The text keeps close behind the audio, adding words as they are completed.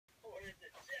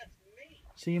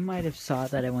So you might have saw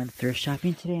that I went thrift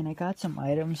shopping today and I got some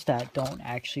items that don't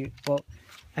actually, well,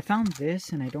 I found this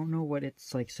and I don't know what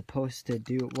it's like supposed to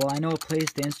do. Well, I know it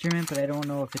plays the instrument, but I don't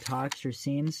know if it talks or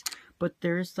sings. But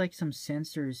there's like some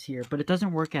sensors here, but it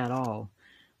doesn't work at all.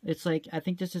 It's like, I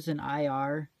think this is an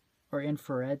IR or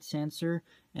infrared sensor.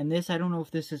 And this, I don't know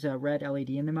if this is a red LED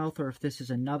in the mouth or if this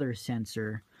is another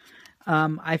sensor.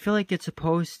 I feel like it's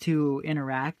supposed to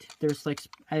interact. There's like,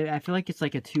 I feel like it's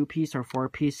like a 2-piece or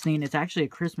 4-piece thing. It's actually a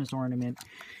Christmas ornament.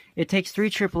 It takes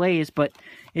 3 AAAs, but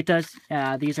it does,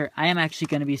 I am actually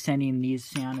going to be sending these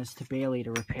Santas to Bailey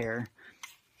to repair.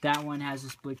 That one has a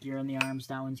split gear in the arms.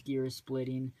 That one's gear is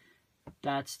splitting.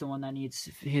 That's the one that needs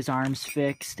his arms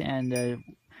fixed. And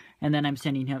then I'm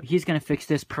sending him, he's going to fix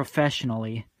this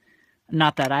professionally.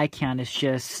 Not that I can, it's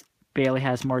just Bailey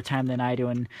has more time than I do,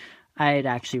 and I'd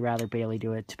actually rather Bailey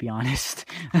do it, to be honest.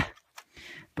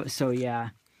 But so, yeah.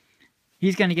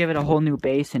 He's going to give it a whole new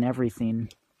base and everything.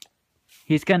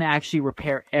 He's going to actually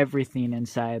repair everything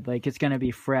inside. Like, it's going to be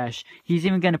fresh. He's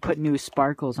even going to put new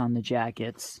sparkles on the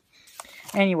jackets.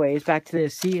 Anyways, back to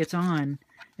this. See, it's on,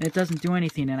 and it doesn't do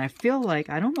anything. And I feel like,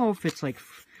 I don't know if it's, like,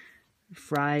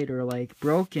 fried or, like,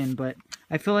 broken, but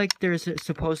I feel like there's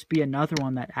supposed to be another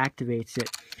one that activates it.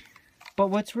 But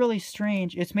what's really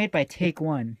strange, it's made by Take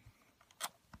One.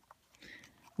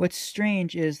 What's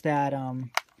strange is that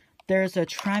there's a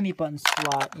try me button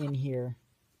slot in here.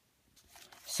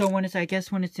 So when it's, I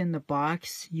guess when it's in the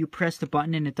box, you press the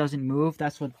button and it doesn't move.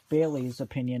 That's what Bailey's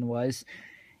opinion was.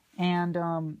 And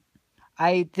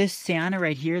this Santa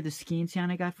right here, the skiing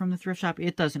Santa I got from the thrift shop,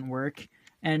 it doesn't work.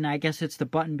 And I guess it's the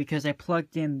button because I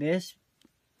plugged in this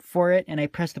for it and I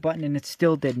pressed the button and it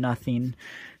still did nothing.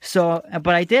 So,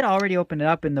 but I did already open it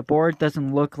up and the board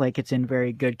doesn't look like it's in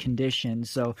very good condition.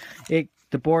 So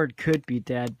the board could be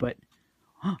dead, but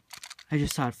I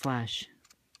just saw it flash.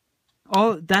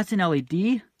 Oh, that's an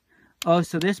LED? Oh,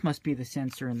 so this must be the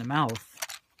sensor in the mouth.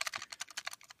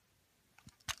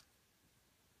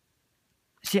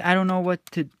 See, I don't know what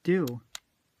to do.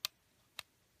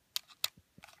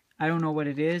 I don't know what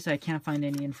it is. I can't find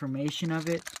any information of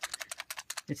it.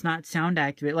 It's not sound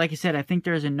activate. Like I said, I think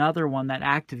there's another one that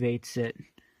activates it.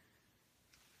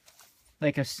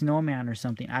 Like a snowman or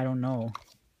something. I don't know.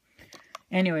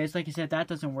 Anyways, like I said, that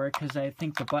doesn't work because I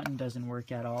think the button doesn't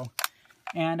work at all.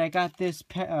 And I got this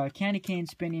candy cane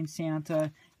spinning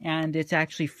Santa, and it's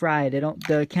actually fried.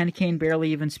 The candy cane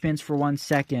barely even spins for 1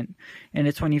 second. And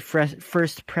it's when you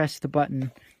first press the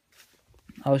button.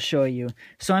 I'll show you.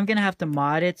 So I'm going to have to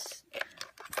mod it.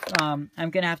 I'm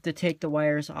going to have to take the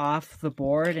wires off the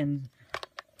board and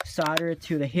solder it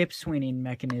to the hip swinging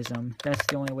mechanism. That's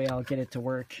the only way I'll get it to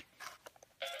work.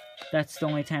 That's the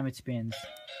only time it spins.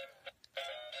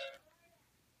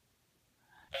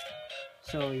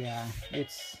 So yeah, it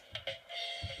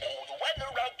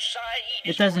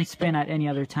doesn't spin at any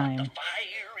other time.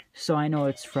 So I know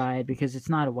it's fried because it's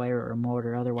not a wire or a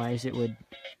motor. Otherwise it would...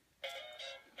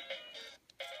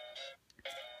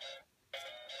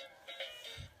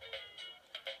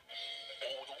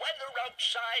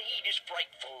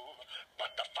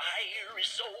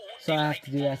 So I have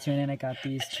to do that soon, and I got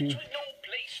these two.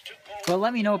 But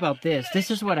let me know about this.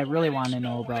 This is what I really want to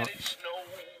know about.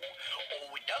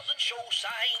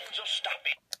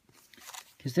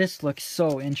 Because this looks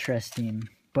so interesting.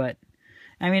 But,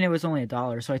 I mean, it was only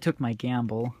 $1, so I took my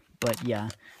gamble. But, yeah.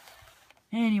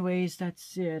 Anyways,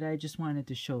 that's it. I just wanted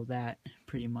to show that,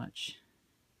 pretty much.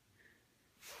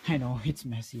 I know, it's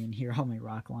messy in here. All my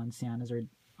Rock Lawn Santas are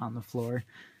on the floor.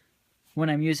 When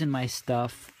I'm using my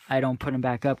stuff, I don't put them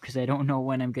back up because I don't know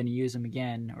when I'm going to use them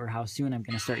again or how soon I'm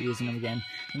going to start using them again.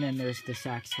 And then there's the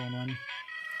saxophone one.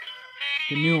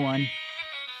 The new one.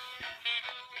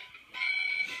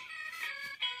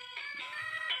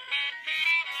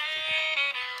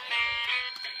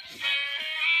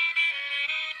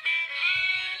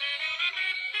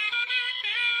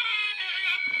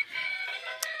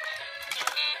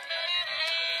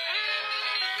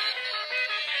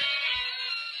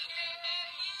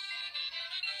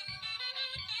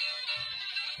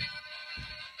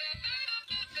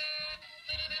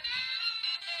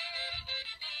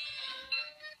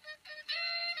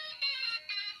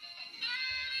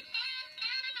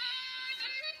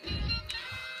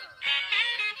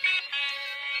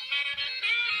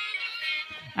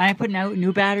 I put out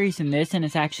new batteries in this, and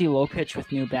it's actually low pitch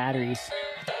with new batteries.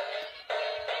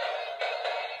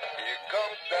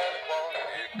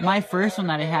 My first one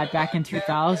that I had back in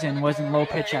 2000 wasn't low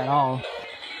pitch at all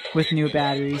with new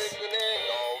batteries.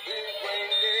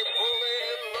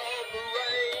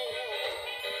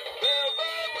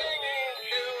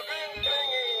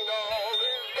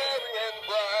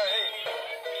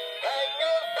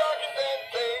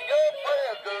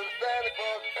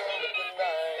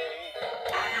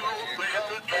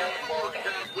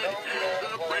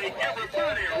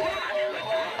 Everybody,